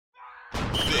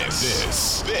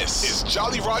This is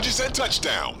Jolly Rogers and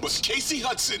Touchdown with Casey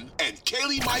Hudson and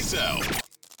Kailey Mizell.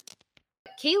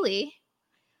 Kailey,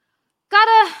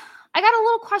 I got a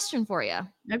little question for you.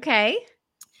 Okay.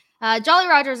 Jolly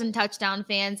Rogers and Touchdown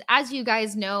fans, as you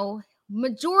guys know,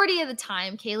 majority of the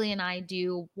time, Kailey and I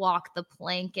do walk the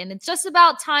plank, and it's just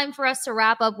about time for us to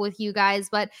wrap up with you guys.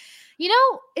 But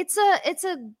it's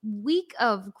a week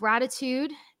of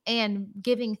gratitude and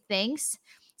giving thanks.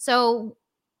 So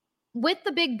with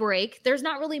the big break, there's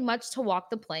not really much to walk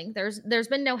the plank. There's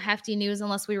been no hefty news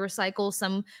unless we recycle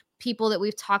some people that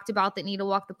we've talked about that need to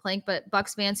walk the plank. But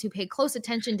Bucks fans who pay close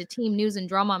attention to team news and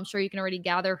drama, I'm sure you can already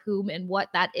gather whom and what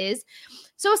that is.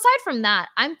 So aside from that,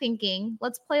 I'm thinking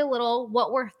let's play a little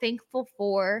what we're thankful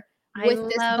for with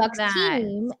this Bucks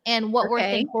team and what we're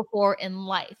thankful for in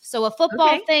life. So a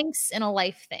football thanks and a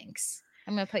life thanks.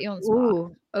 I'm going to put you on the spot.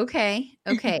 Ooh, okay.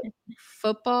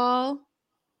 Football.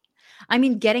 I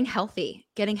mean, getting healthy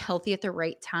at the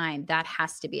right time. That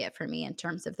has to be it for me in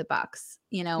terms of the Bucks.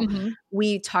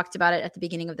 We talked about it at the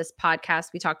beginning of this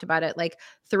podcast. We talked about it like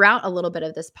throughout a little bit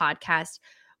of this podcast.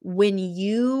 When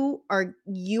you are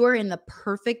in the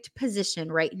perfect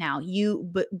position right now,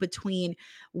 between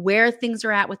where things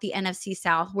are at with the NFC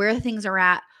South, where things are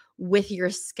at with your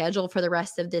schedule for the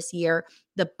rest of this year,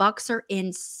 the Bucks are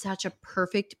in such a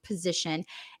perfect position.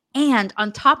 And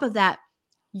on top of that,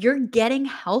 you're getting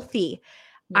healthy.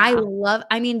 Yeah.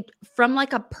 From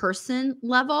like a person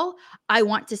level, I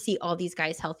want to see all these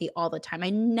guys healthy all the time.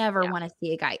 I never want to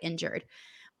see a guy injured.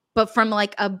 But from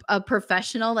like a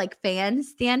professional, like fan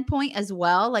standpoint as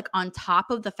well, like on top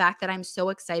of the fact that I'm so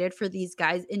excited for these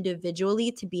guys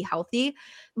individually to be healthy,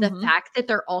 the fact that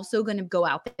they're also going to go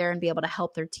out there and be able to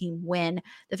help their team win,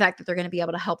 the fact that they're going to be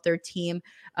able to help their team,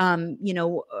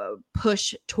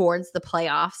 push towards the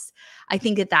playoffs. I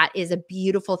think that is a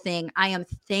beautiful thing. I am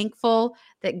thankful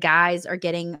that guys are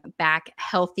getting back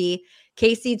healthy.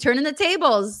 Casey, turning the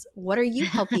tables. What are you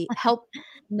healthy?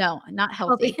 No, not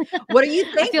healthy. What are you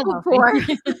thankful for?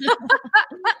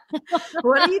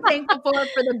 What are you thankful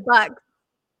for the Bucks?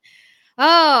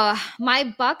 Oh,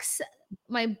 my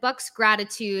Bucks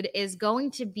gratitude is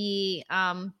going to be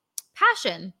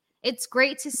passion. It's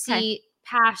great to see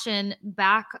passion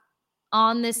back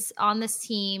on this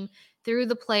team through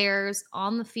the players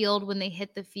on the field when they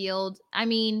hit the field. I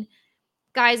mean,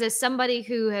 guys, as somebody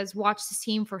who has watched this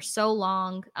team for so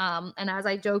long, and as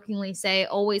I jokingly say,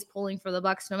 always pulling for the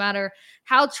Bucks, no matter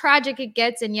how tragic it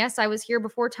gets. And yes, I was here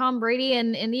before Tom Brady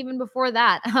and even before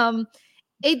that.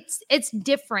 It's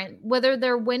different whether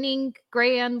they're winning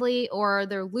grandly or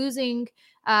they're losing.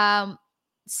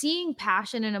 Seeing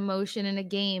passion and emotion in a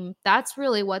game, that's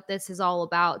really what this is all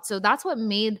about. So that's what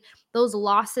made those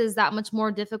losses that much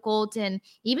more difficult. And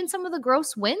even some of the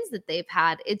gross wins that they've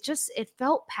had, it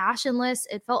felt passionless.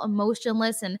 It felt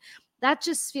emotionless. And that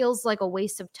just feels like a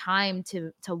waste of time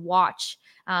to watch.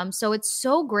 So it's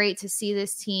so great to see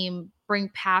this team bring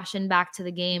passion back to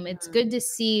the game. It's good to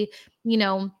see,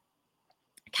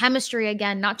 chemistry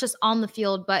again, not just on the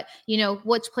field, but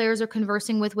which players are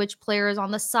conversing with which players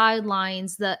on the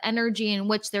sidelines, the energy in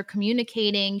which they're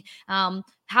communicating,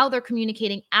 how they're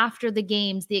communicating after the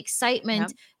games, the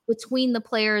excitement between the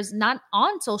players, not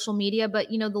on social media, but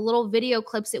the little video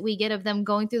clips that we get of them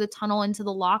going through the tunnel into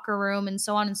the locker room and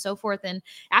so on and so forth. And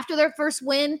after their first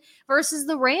win versus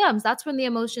the Rams, that's when the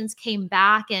emotions came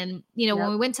back. And when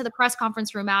we went to the press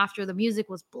conference room after, the music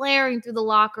was blaring through the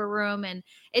locker room, and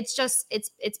it's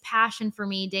passion for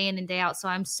me day in and day out. So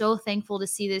I'm so thankful to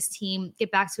see this team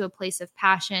get back to a place of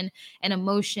passion and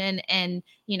emotion and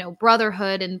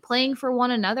brotherhood and playing for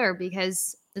one another,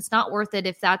 because it's not worth it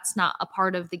if that's not a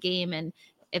part of the game. And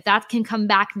if that can come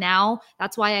back now,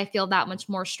 that's why I feel that much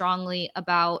more strongly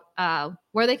about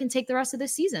where they can take the rest of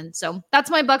this season. So that's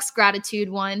my Bucks gratitude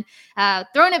one.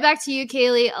 Throwing it back to you,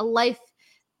 Kailey, a life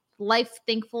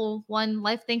thankful one,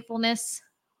 life thankfulness.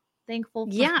 Thankful.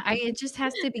 It just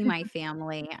has to be my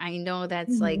family. I know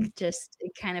that's like just,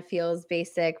 it kind of feels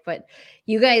basic, but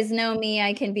you guys know me,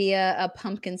 I can be a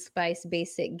pumpkin spice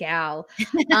basic gal.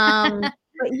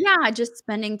 But yeah, just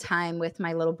spending time with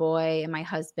my little boy and my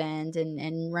husband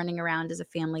and running around as a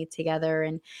family together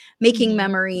and making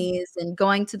memories and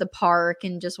going to the park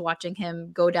and just watching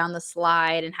him go down the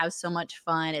slide and have so much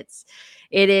fun.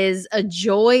 It is a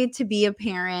joy to be a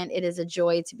parent. It is a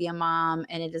joy to be a mom,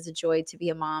 and it is a joy to be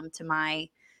a mom to my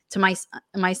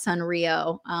son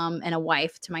Rio, and a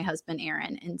wife to my husband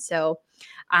Aaron. And so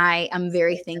I am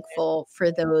very thankful for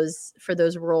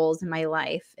those roles in my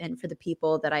life and for the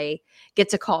people that I get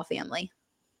to call family.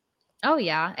 Oh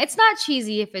yeah, it's not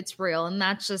cheesy if it's real, and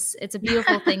it's a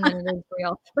beautiful thing when it is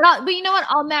real. But you know what?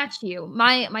 I'll match you.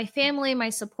 My family, my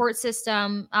support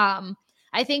system.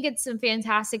 I think it's a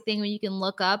fantastic thing when you can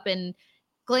look up and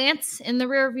glance in the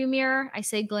rearview mirror. I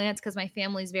say glance because my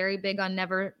family's very big on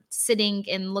never sitting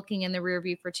and looking in the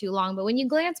rearview for too long. But when you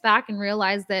glance back and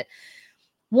realize that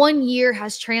 1 year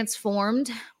has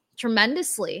transformed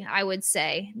tremendously, I would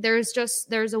say.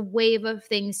 There's a wave of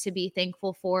things to be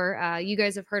thankful for. You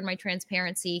guys have heard my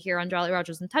transparency here on Jolly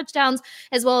Rogers and Touchdowns,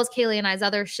 as well as Kailey and I's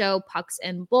other show, Pucks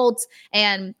and Bolts.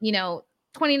 And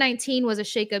 2019 was a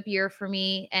shakeup year for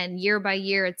me, and year by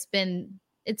year, it's been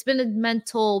a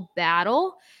mental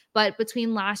battle. But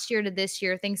between last year to this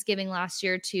year, Thanksgiving last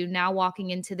year to now walking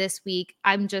into this week,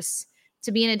 I'm just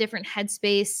to be in a different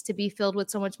headspace, to be filled with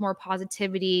so much more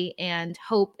positivity and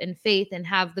hope and faith, and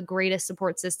have the greatest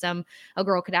support system a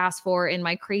girl could ask for in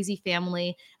my crazy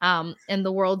family, and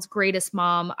the world's greatest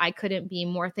mom. I couldn't be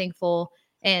more thankful.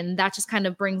 And that just kind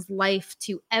of brings life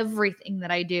to everything that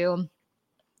I do.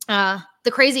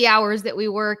 The crazy hours that we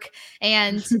work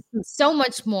and so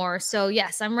much more. So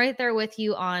yes, I'm right there with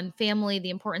you on family, the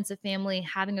importance of family,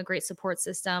 having a great support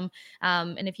system.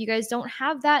 And if you guys don't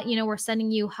have that, we're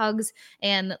sending you hugs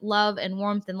and love and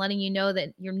warmth and letting you know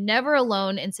that you're never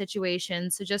alone in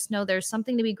situations. So just know there's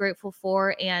something to be grateful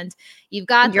for, and you've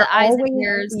got the eyes and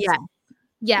ears. Yeah.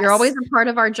 Yes. You're always a part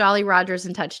of our Jolly Rogers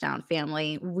and Touchdown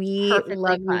family. We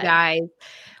love you guys.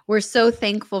 We're so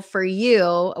thankful for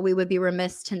you. We would be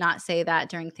remiss to not say that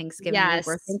during Thanksgiving week.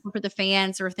 We're thankful for the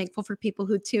fans. We're thankful for people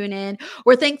who tune in.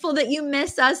 We're thankful that you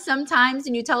miss us sometimes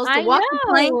and you tell us to walk the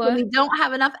plank when we don't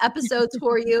have enough episodes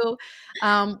for you.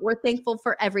 We're thankful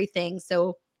for everything.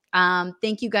 So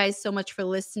thank you guys so much for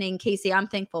listening. Kasey, I'm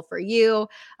thankful for you.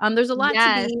 There's a lot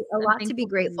to be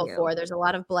grateful for. There's a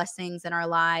lot of blessings in our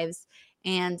lives.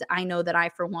 And I know that I,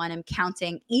 for one, am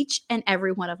counting each and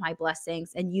every one of my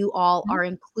blessings, and you all are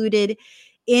included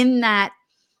in that.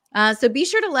 So be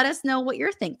sure to let us know what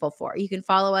you're thankful for. You can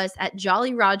follow us at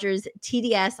Jolly Rogers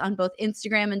TDS on both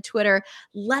Instagram and Twitter.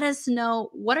 Let us know,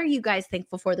 what are you guys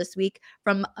thankful for this week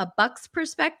from a Bucks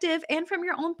perspective and from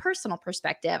your own personal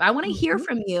perspective? I want to hear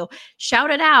from you. Shout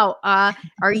it out.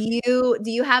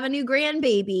 Do you have a new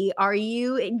grandbaby? Are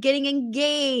you getting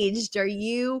engaged? Are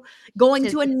you going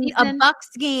to a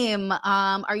Bucks game?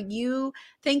 Are you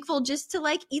thankful just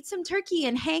to eat some turkey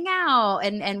and hang out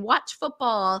and watch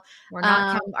football? We're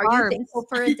not are you thankful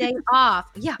for a day off?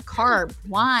 Yeah, carbs,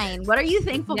 wine. What are you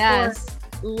thankful for?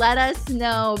 Let us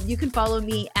know. You can follow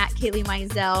me at Kailey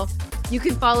Mizell. You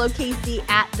can follow Kasey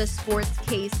at The Sports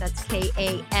Case. That's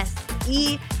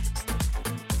Kase.